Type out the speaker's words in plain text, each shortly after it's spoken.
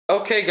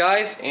Okay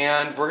guys,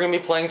 and we're going to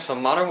be playing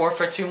some Modern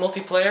Warfare 2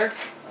 multiplayer.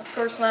 Of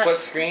course not. Split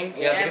screen.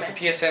 Yeah, because man. the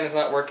PSN is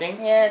not working.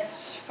 Yeah,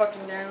 it's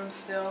fucking down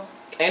still.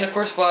 And of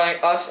course by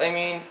us, I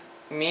mean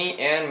me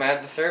and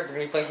MadTheThird. We're going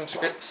to be playing some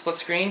split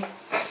screen.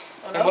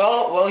 Oh, no? And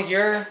well,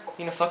 you're,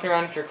 fucking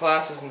around with your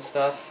classes and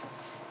stuff.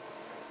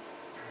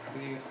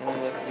 Because you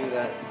only like to do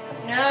that.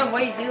 No,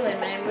 what are you doing,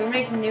 man? We're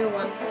making new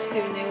ones. Let's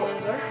do new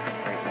ones, or?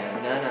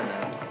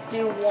 No.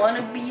 Do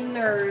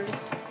Wannabenerd.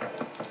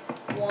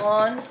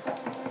 One.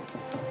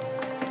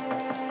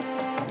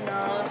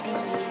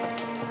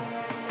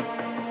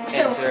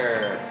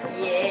 Enter.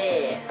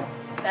 Yeah,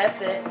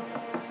 that's it.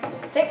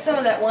 Take some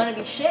of that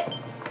wannabe shit.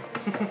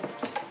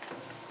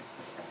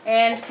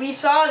 And we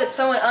saw that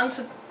someone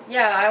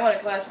yeah, I went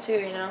to class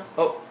too,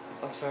 Oh,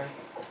 I'm sorry.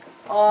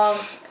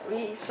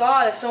 We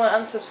saw that someone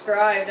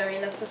unsubscribed. I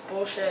mean, that's just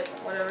bullshit.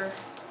 Whatever.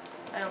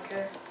 I don't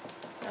care.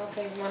 I don't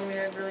think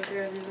wanabenerd really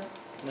cares either.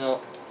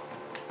 No.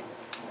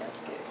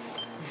 That's good.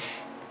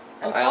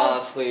 I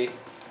honestly...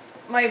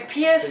 My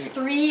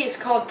PS3 is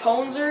called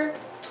Ponzer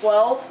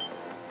 12.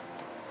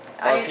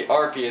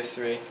 Our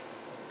PS3.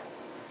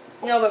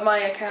 No, but my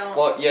account.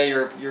 Well, yeah,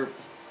 you're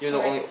the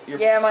only.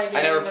 Yeah, my game.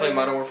 I never played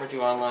Modern Warfare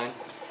 2 online.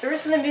 So we're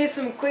just gonna do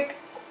some quick.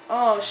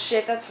 Oh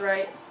shit, that's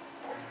right.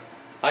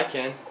 I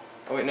can.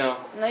 Oh wait, no.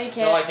 No, you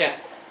can't. No, I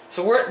can't.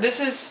 So we're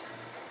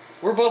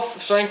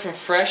both starting from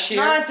fresh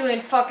here. Not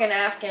doing fucking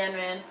Afghan,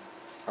 man.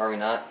 Are we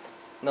not?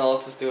 No,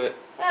 let's just do it.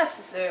 Let's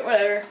just do it.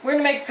 Whatever. We're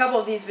gonna make a couple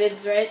of these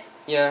vids, right?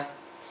 Yeah.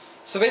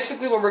 So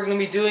basically, what we're gonna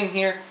be doing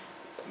here,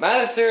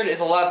 MadTheThird is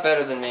a lot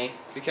better than me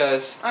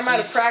because I'm out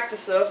of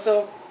practice though,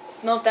 so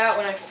note that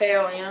when I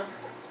fail,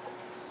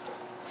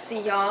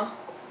 See y'all.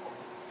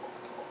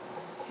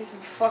 See some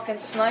fucking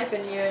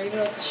sniping here, even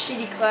though it's a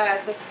shitty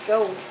class. Let's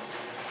go.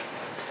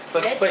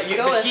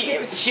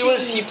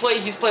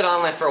 He's played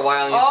online for a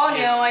while. And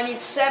I need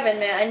 7,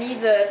 man. I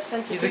need the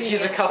sensitivity.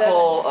 He's a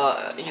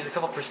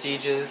couple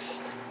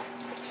prestiges.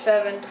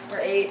 7 or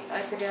 8,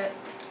 I forget.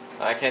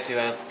 I can't do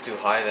that. It's too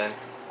high then.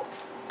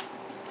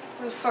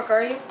 Where the fuck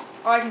are you?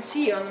 Oh, I can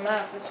see you on the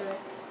map. That's right.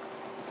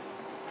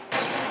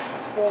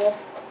 That's cool.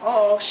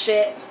 Oh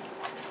shit.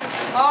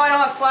 Oh, I don't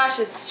have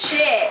flashes.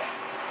 Shit.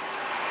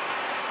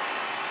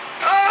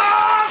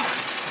 Ah!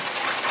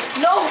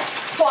 No.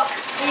 Fuck.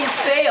 You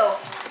fail.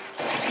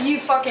 You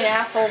fucking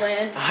asshole,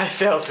 man. I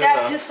failed too.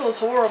 That pistol is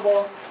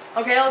horrible.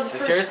 Okay, that was the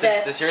first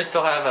step. Does yours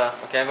still have a...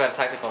 Okay, I've got a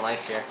tactical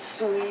knife here.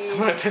 Sweet. I'm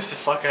gonna piss the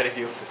fuck out of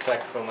you with this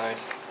tactical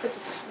knife. Let's put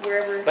this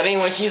wherever. But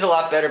anyway, he's a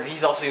lot better, but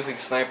he's also using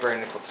sniper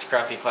in this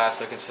crappy class,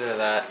 so consider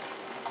that.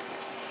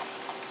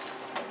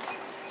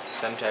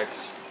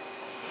 Semtex.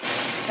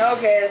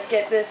 Okay, let's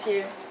get this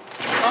here.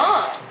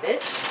 Ah,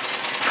 bitch.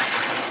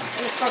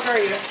 Where the fuck are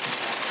you?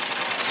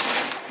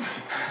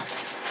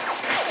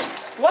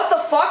 What the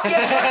fuck? You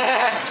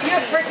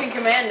have freaking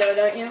commando,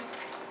 don't you?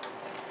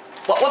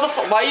 What the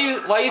fuck? Why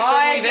are you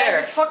suddenly there?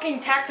 I got fucking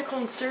tactical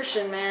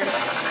insertion, man.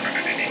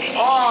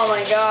 Oh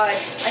my god.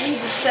 I need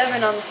the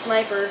 7 on the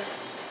sniper.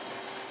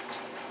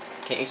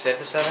 Can't you save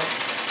the 7?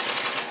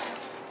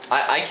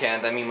 I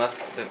can't. I mean, that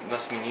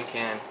must mean you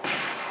can.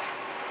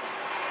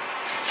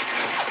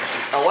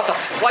 Oh, what the?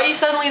 Why are you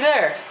suddenly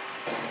there?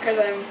 Because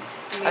I'm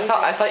amazing.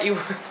 I thought you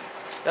were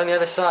on the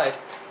other side.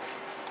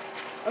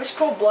 I wish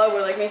cold blood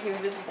would make you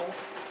invisible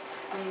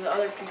from the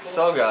other people.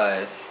 So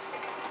guys,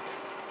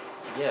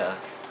 yeah.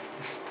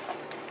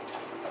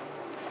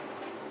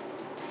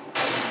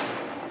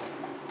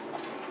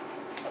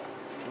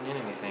 An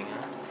enemy thing,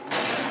 huh?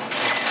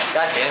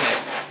 God damn it!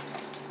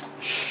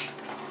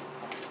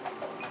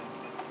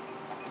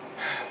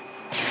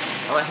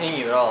 I'm not hitting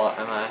you at all,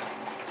 am I?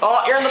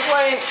 Oh, you're in the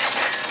plane!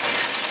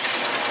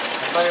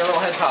 I saw your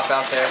little head pop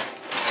out there.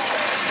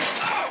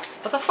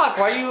 What the fuck?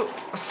 Why are you...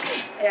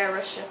 Yeah, I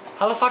rushed you.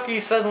 How the fuck are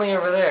you suddenly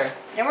over there?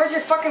 And where's your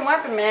fucking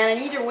weapon, man? I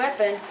need your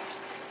weapon.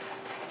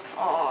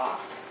 Aw.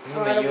 You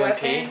mean the UMP?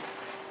 Weapon?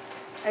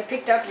 I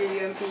picked up your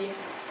UMP.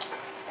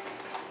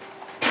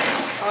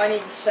 Oh, I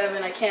need the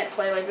 7. I can't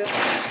play like this.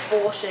 It's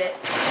bullshit.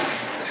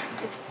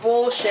 It's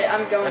bullshit.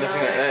 I'm going out.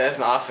 That's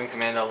an awesome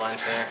commando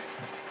lunge there.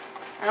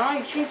 I don't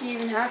even think you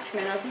even have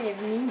commando. I think you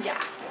have ninja.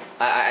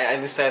 I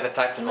just have the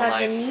tactical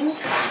knife. You have the ninja.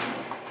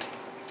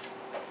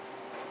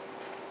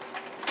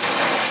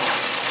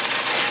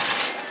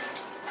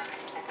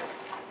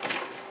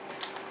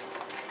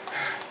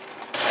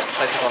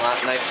 Tactical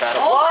knife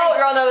battle. Oh,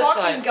 you're on the other side.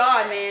 Fucking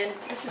god, man.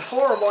 This is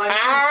horrible.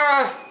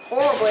 I'm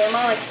horribly. I'm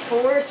on like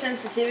 4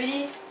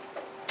 sensitivity.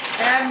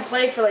 And I haven't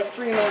played for like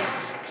 3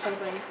 months or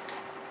something.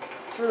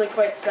 It's really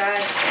quite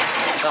sad.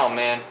 Oh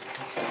man.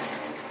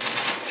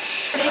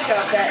 Pick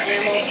up that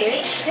ammo,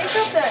 bitch. Pick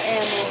up that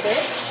ammo,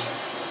 bitch.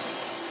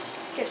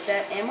 Let's get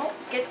that ammo.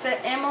 Get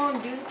that ammo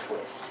and do the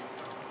twist.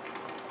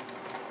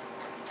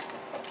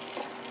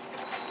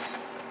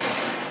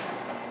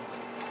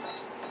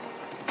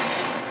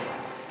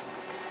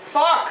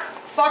 Fuck!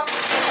 Fuck!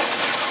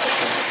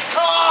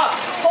 Ah!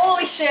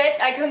 Holy shit!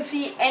 I couldn't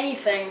see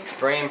anything.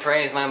 Spray and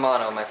pray is my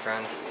motto, my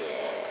friend.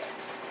 Yeah.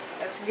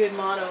 That's a good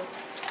motto.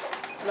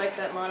 I like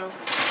that motto.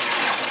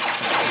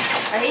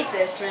 I hate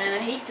this, man. I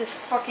hate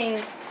this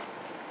fucking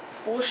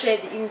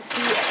bullshit that you can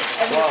see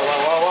everywhere.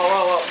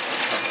 Whoa.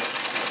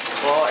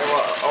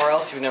 Well, or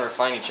else you would never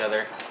find each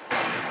other.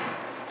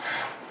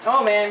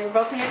 Oh man, we're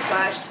both gonna get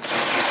flashed.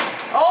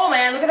 Oh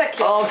man, look at that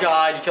kill. Oh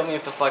god, you killed me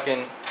with the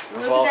fucking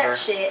revolver. Look at that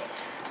shit.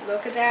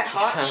 Look at that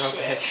hot Son of a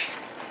shit. bitch.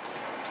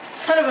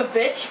 Son of a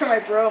bitch, you're my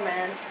bro,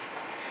 man.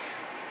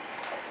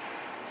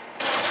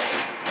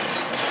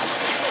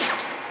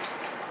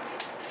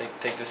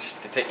 Take this.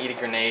 Eat a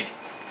grenade.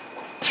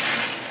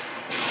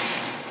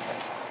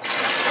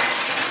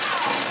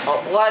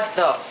 Oh, what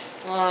the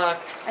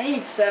fuck? I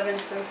need 7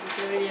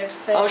 sensitivity. I've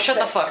said Oh, shut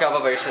the fuck up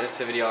about your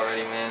sensitivity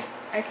already, man.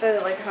 I've said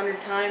it like 100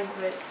 times,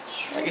 but it's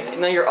true.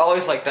 No, you're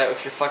always like that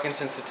with your fucking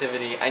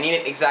sensitivity. I need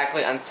it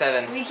exactly on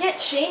 7. We can't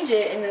change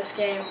it in this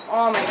game.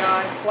 Oh my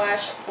god,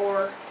 Flash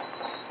 4.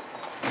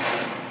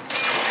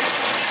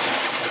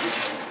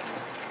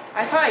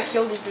 I thought I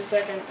killed you for a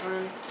second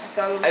when I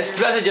saw the I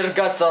splattered your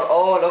guts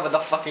all over the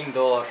fucking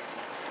door.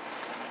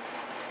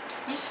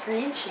 You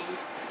screen cheat.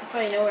 That's how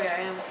you know where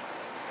I am.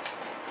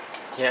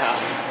 Yeah.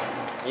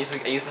 I use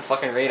the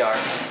fucking radar.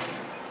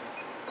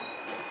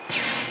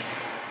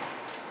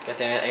 God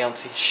damn it, I don't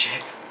see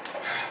shit.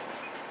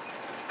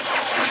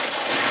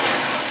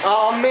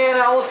 Oh man,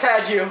 I almost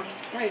had you.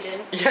 No, you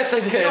didn't. Yes,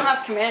 I did. You don't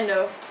have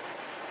commando.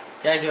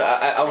 Yeah, I do.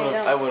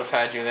 I would have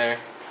had you there.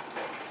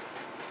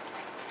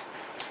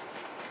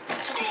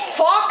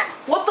 Fuck!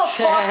 What the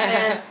fuck,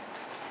 man?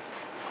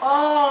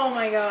 Oh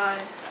my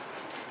god.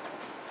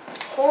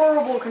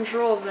 Horrible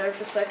controls there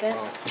for a second.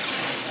 Oh.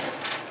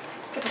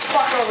 Get the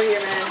fuck over here,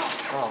 man.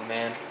 Oh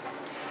man.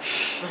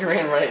 I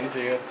ran right into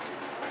you.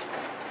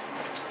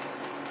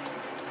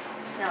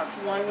 Now it's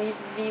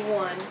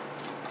 1v1.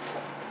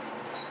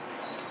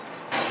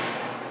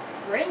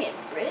 Bring it,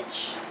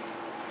 bitch.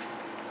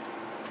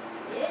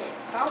 Yeah,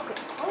 Falcon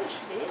Punch,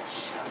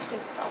 bitch. Falcon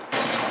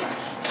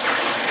Punch.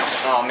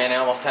 Oh man, I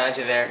almost had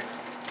you there.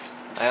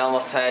 I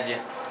almost had you.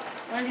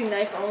 Wanna do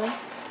knife only?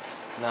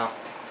 No.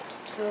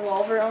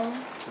 Revolver only?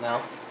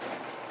 No.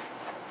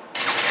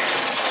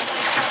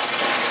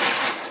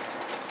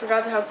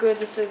 Forgot how good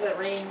this is at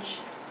range.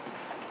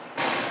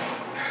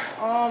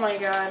 Oh my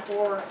god,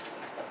 war.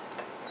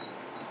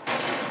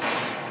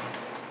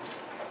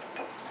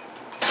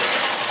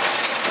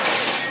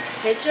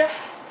 Hit ya?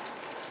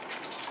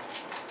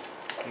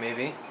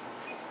 Maybe.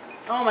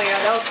 Oh my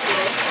god, that was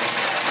close.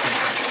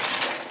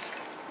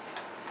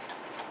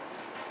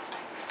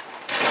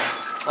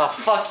 Oh,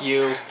 fuck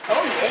you.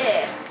 Oh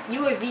yeah.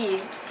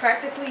 UAV,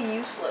 practically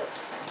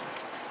useless.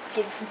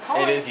 Gives you some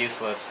points. It is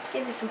useless.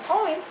 Gives you some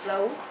points,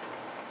 though.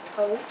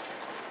 Oh.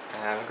 I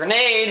have a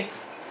grenade.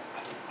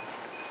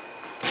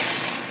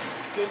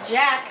 Did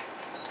Jack.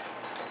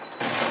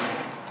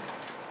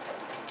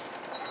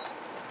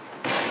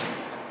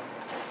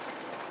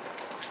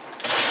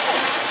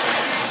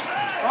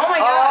 Oh my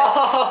god.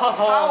 Oh.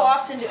 How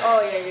often do...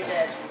 Oh yeah, you're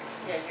dead.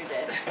 Yeah, you're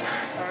dead.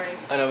 Sorry.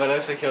 I know, but at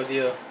least I killed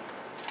you.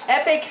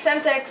 Epic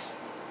Semtex.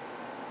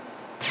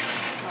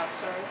 Oh,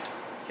 sorry.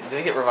 Did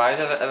I get revived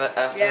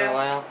after a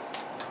while?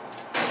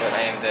 But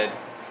I am dead.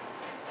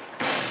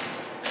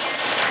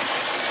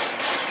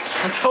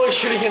 I'm totally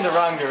shooting in the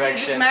wrong Dude,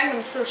 direction. this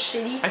Magnum's so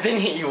shitty. I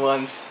didn't hit you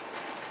once.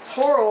 It's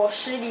horrible,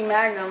 shitty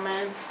Magnum,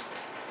 man.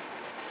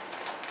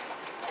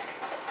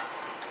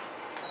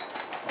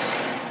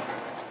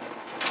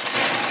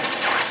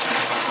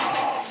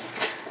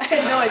 I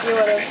had no idea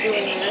what I was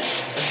doing in it.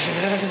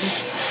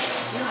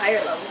 You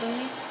higher level than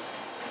me?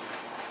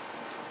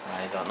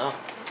 I don't know.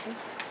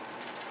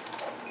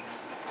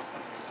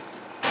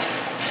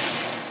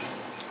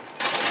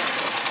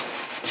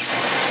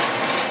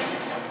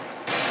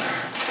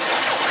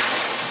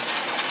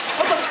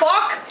 What the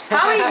fuck?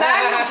 How many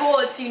Magnum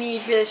bullets do you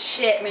need for this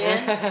shit,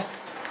 man?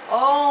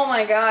 Oh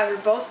my god,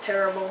 we're both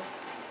terrible.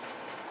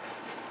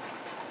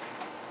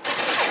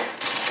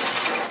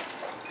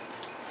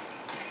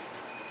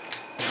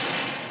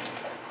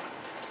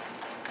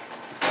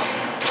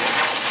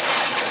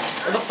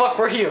 Where the fuck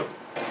were you?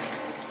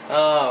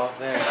 Oh,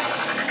 there.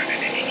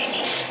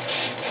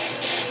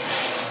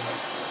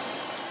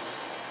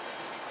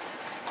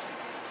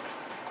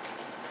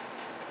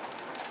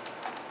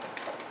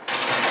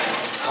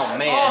 Oh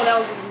man. Oh, that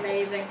was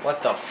amazing.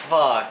 What the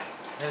fuck?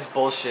 That is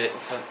bullshit.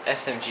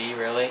 SMG,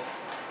 really?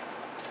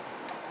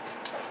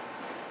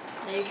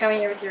 Now you coming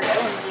here with your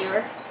LMG,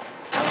 or?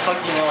 How the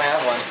fuck do you know I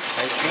have one?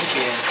 Are you screen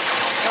cheating?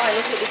 No, I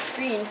looked at your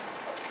screen.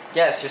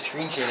 Yes, you're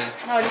screen cheating.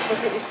 No, I just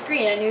looked at your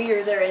screen. I knew you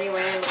were there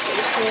anyway. I looked at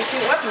your screen and see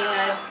what weapon you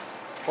had.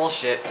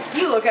 Bullshit.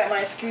 You look at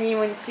my screen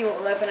when you see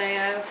what weapon I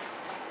have.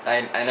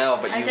 I know,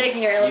 but I'm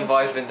taking your LMG. you've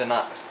always been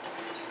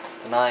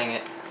denying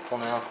it till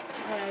now.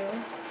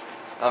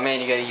 Oh man,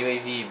 you got a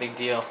UAV, big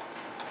deal.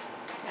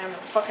 I'm gonna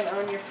fucking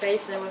own your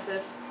face in with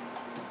this.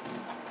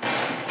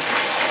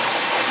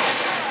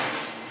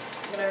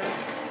 Whatever.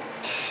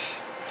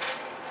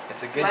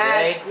 It's a good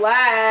day.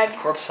 Lag.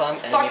 Corpse hunt,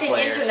 enemy Fucking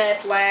players.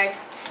 internet lag.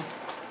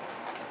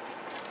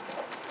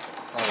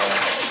 Oh, well.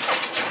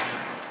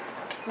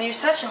 Man, you're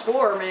such a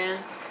whore, man.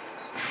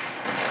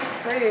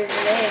 for your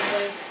grenades,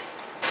 like.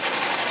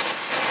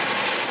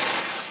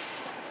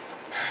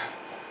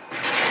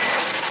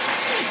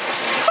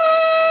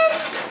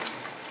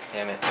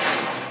 Damn it.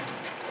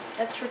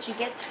 That's what you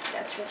get.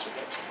 That's what you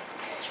get.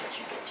 That's what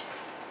you get.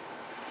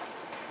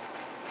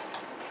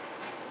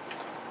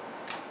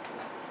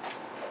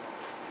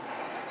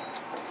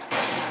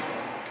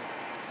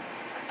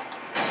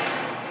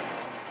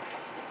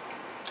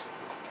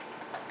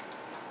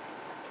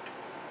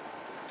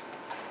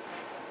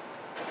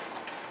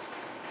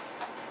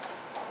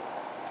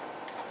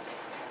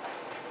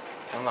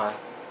 Come on.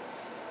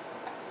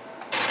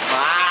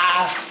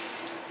 Ah!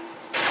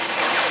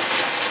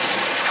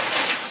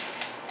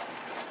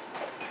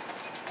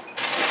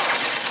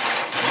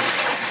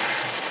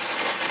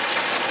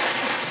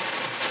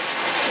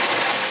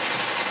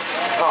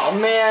 Oh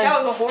man!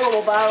 That was a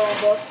horrible battle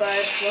on both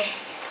sides. So.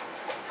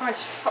 How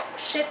much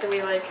shit do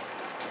we like?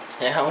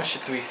 Yeah, how much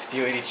shit do we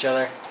spew at each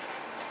other?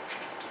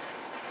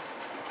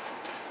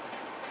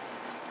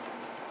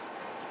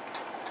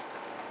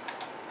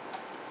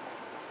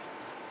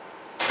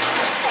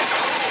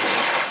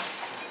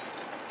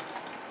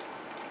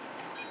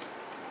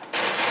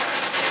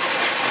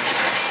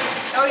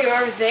 Oh, you're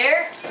over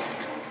there?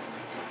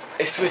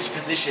 I switched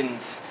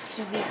positions.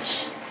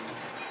 Switch.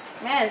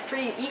 Man,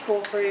 pretty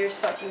equal for your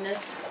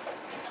suckiness.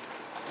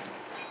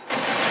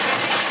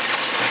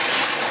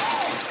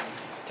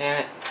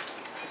 Damn it.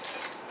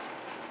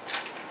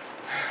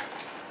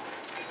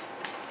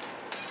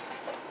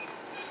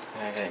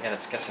 I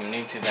gotta get some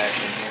YouTube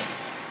action here.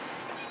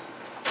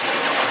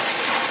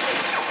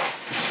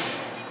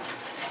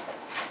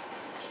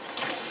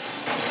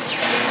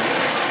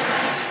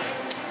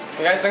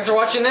 So guys, thanks for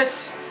watching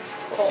this.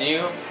 We'll see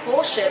you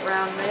Bullshit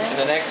round, man. in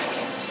the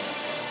next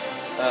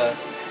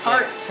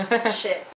Heart shit.